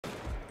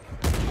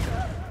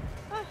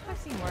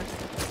seen worse.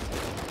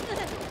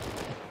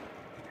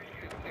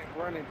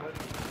 Running,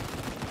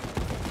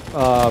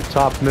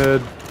 top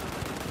mid.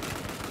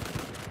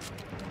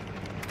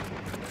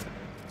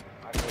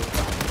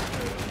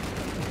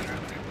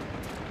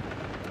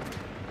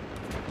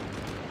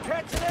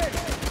 Catch this!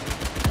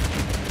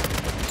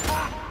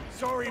 Ah,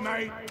 sorry,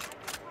 mate.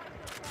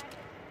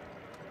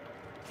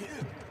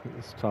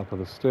 It's top of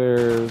the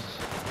stairs.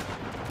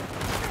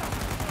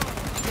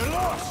 You're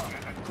lost.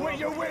 Quit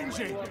your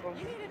whinging. You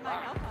needed my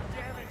help on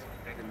that.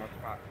 taking my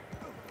spot.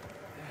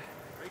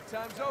 Break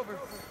time's over.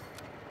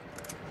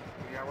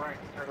 Yeah, right.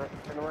 Turn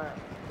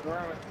around. Turn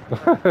around.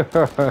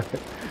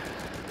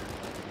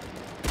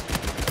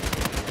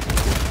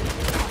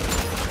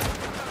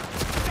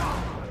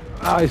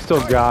 Ah, he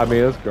still got me.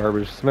 That's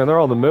garbage. Man, they're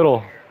all in the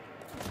middle.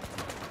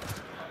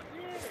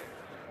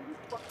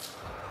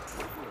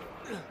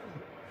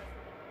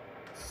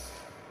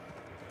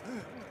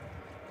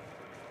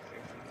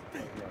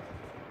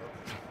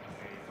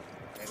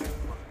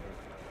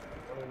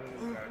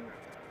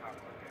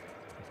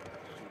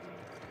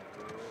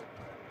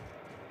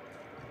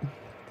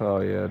 Oh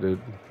yeah,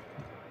 dude.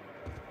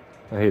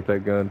 I hate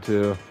that gun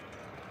too.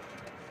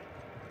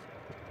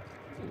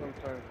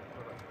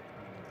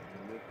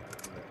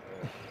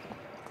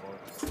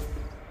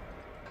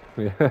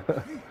 Yeah.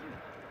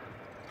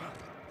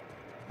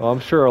 Well, I'm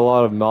sure a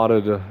lot of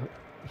modded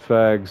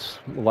fags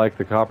like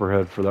the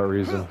Copperhead for that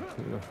reason.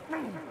 You know.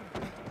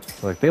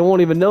 Like, they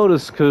won't even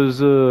notice because,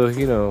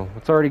 you know,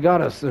 it's already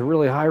got us a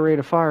really high rate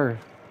of fire.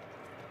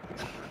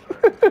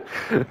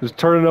 Just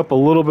turn it up a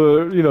little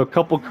bit, you know, a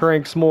couple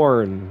cranks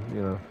more and,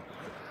 you know.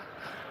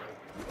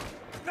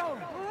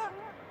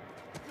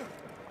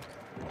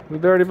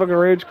 Did they already fucking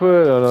rage quit?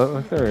 Oh,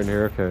 no, they're in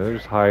here. Okay, they're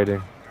just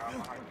hiding.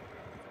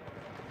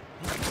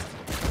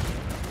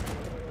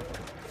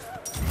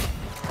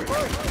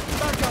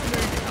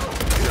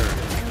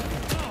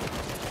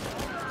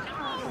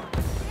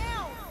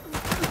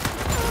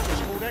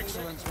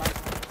 Excellence, mate.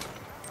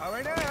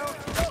 Hurry now.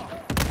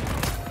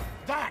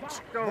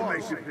 That Don't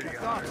make it any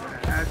harder than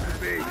it has to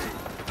be.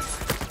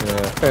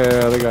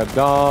 Yeah, they got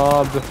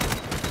dobbed.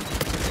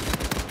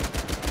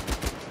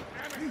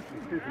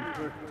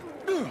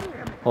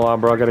 Hold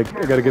on, bro. I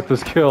gotta get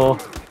this kill.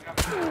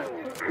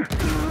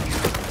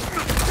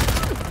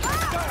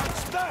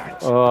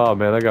 Oh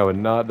man, that guy would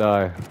not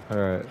die. All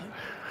right.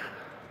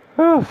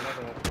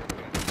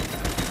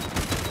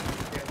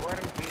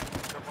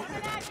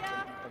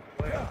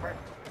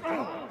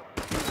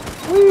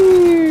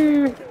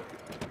 Whee!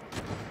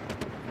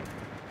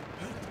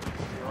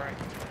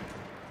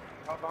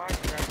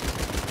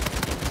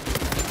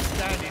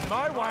 stand in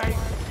my way.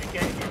 You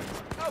get it.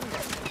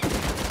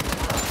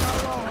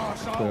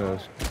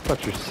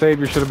 Thought your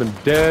savior should have been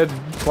dead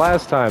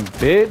last time,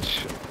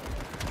 bitch.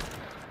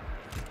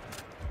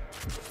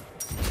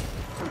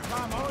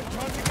 Come on,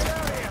 time to get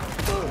out of here.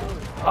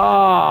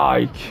 Ah, are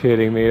you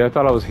kidding me? I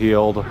thought I was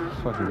healed.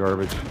 Fucking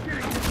garbage.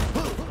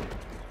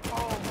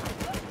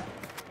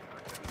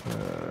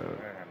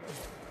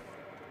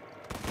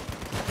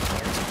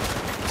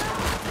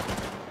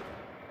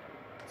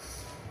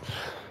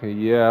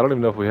 Yeah, I don't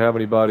even know if we have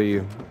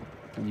anybody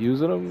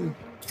using them.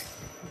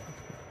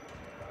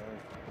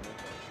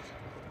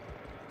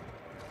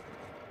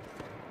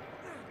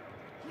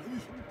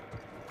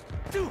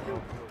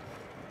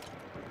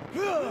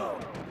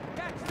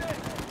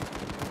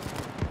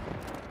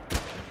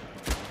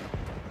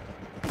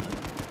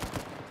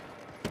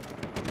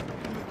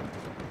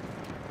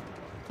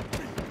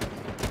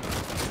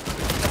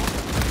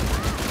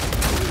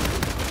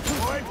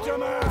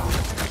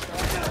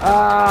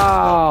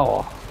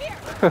 Ow!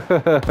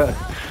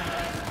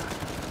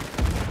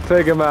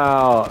 Take him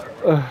out.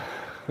 There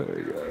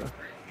you go.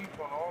 Keep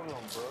on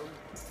them, bro.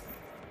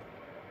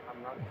 I'm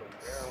not so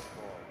down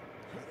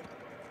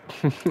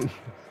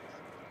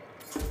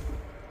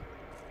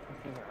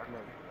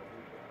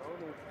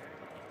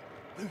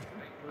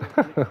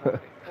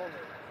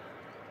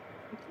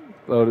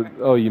for him.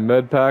 Oh, you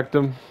med packed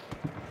him?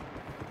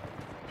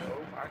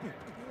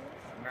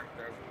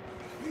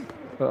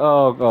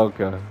 Oh,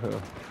 okay.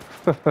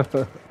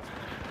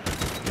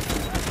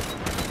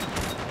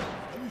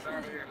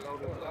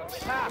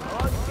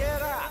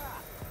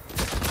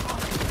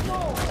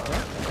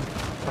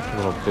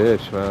 Little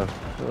bitch, man.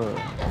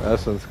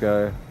 Essence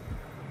guy.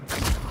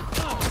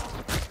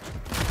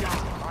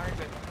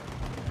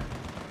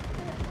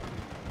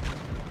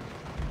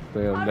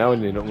 Damn, now we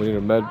need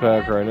a med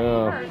pack right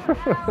now.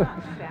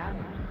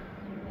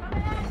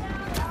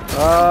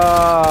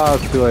 Ah,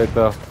 it's too late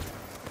though.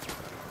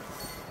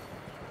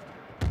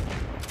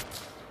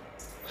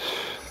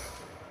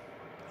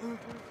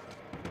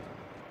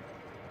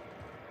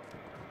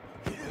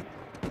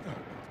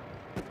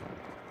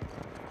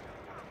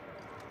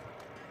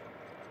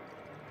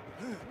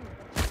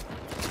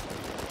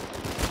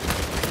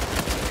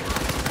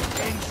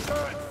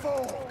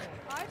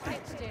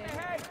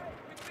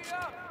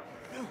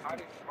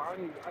 I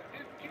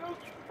just killed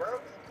you, bro.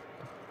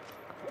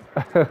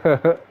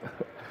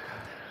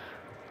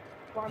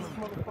 Find this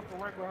motherfucker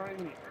right behind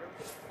me,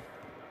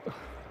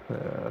 bro.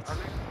 Yeah, it's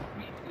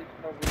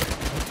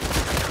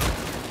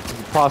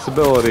a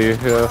possibility,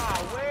 yeah.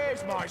 Ah,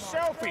 where's my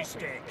selfie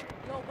stick?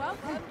 You're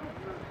welcome.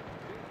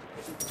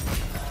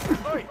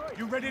 Oi,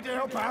 you ready to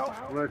help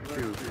out? Let's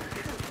do this.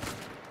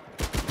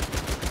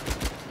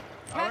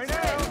 Hurry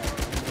now.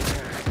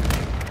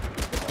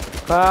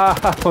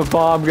 Ah, my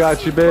bomb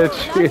got you,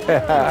 bitch.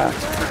 Yeah.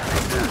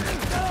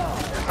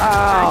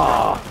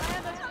 Ow.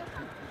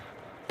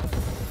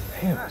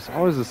 Damn, there's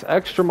always this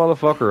extra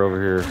motherfucker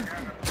over here.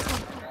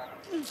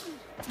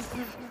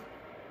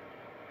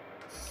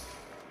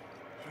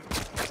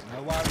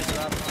 No worries,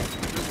 love.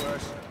 Do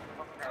worse.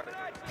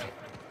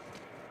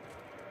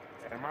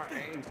 Am I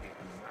angry?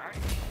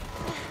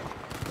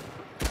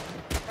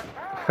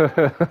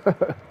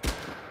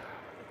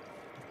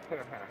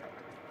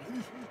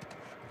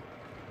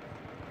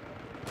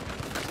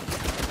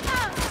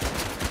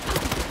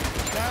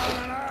 Down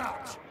and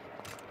out.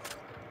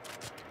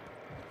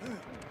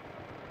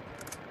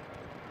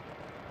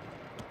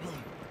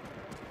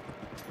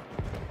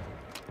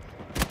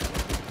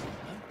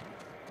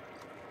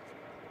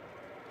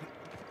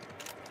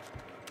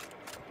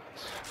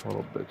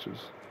 Little bitches.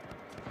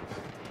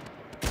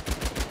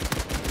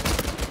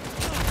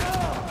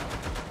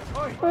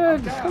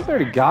 Man, this guy's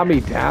already got me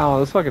down.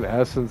 This fucking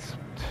essence.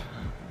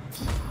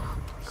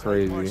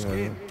 Crazy,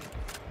 man.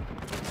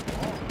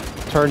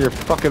 Turn your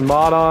fucking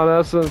mod on,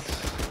 essence.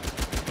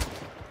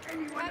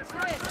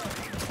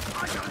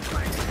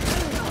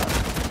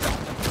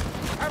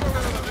 Have a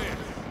little of this.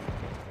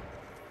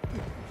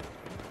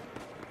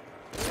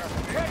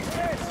 Take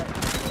this.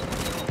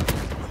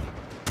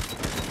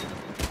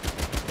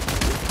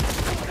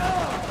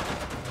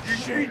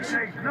 Shit.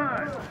 Take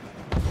none.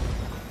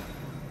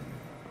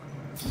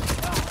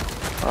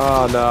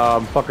 Oh no,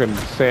 I'm fucking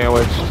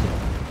sandwiched.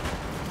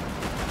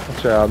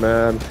 Watch out,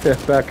 man. Yeah,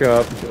 back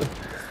up.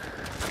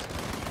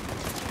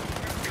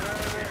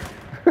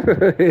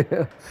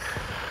 Yeah.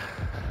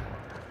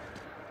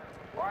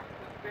 Watch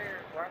the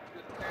stairs, watch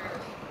the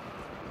stairs.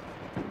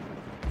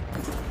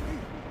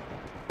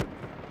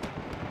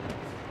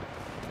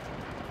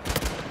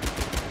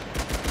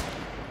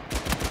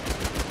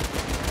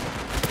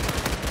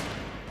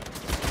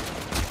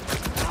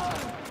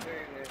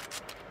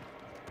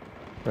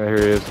 Right, here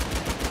he is.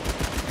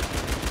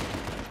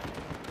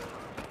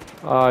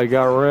 Oh, he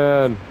got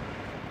Ren.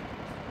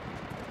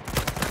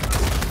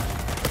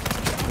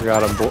 I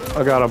got him.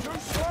 I got him. Too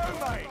slow,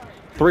 mate.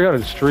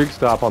 300 streak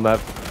stop on that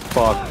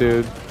fuck,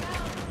 dude.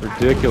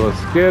 Ridiculous.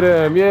 Get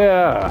him,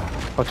 yeah.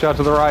 Watch out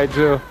to the right,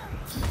 too.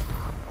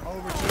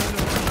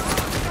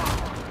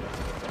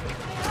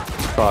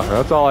 Fuck,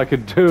 that's all I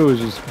could do is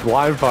just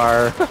blind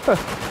fire.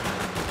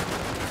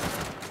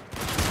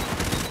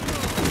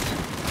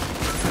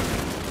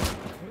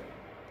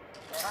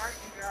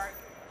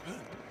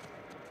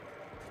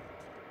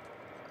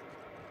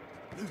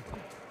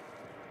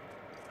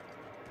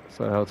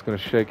 So how it's gonna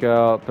shake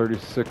out.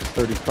 36,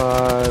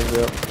 35,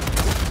 yep.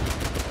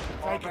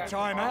 Take a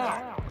time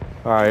out.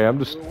 Alright, I'm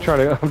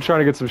trying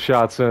to get some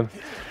shots in.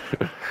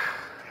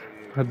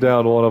 I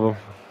downed one of them.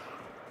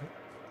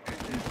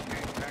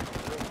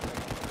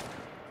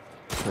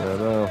 Yeah, I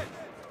know.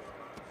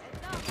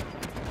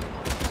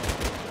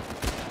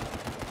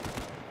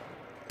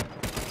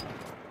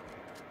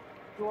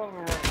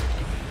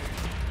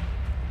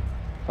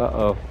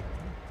 Uh-oh.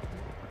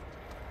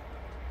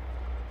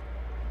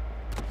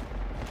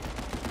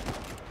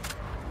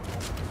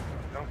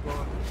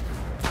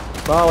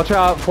 Oh, watch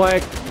out,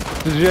 flank.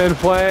 Dejin,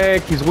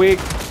 flank. He's weak.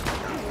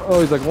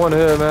 Oh, he's like one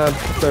hit, man.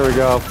 There we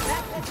go.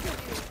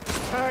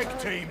 Tag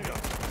teamed up.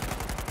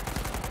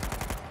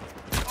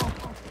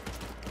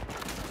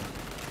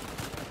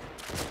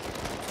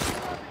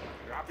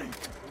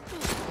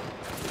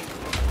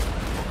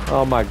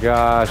 Oh my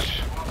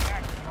gosh.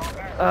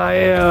 I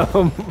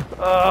am.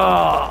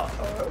 Oh.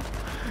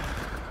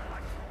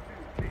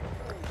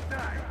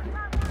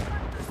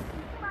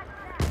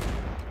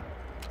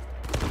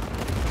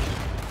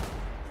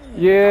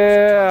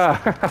 Yeah.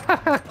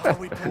 Oh,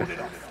 we pulled it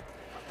off.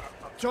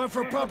 Time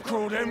for a pub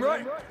crawl then,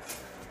 right?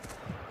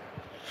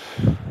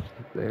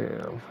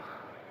 Damn.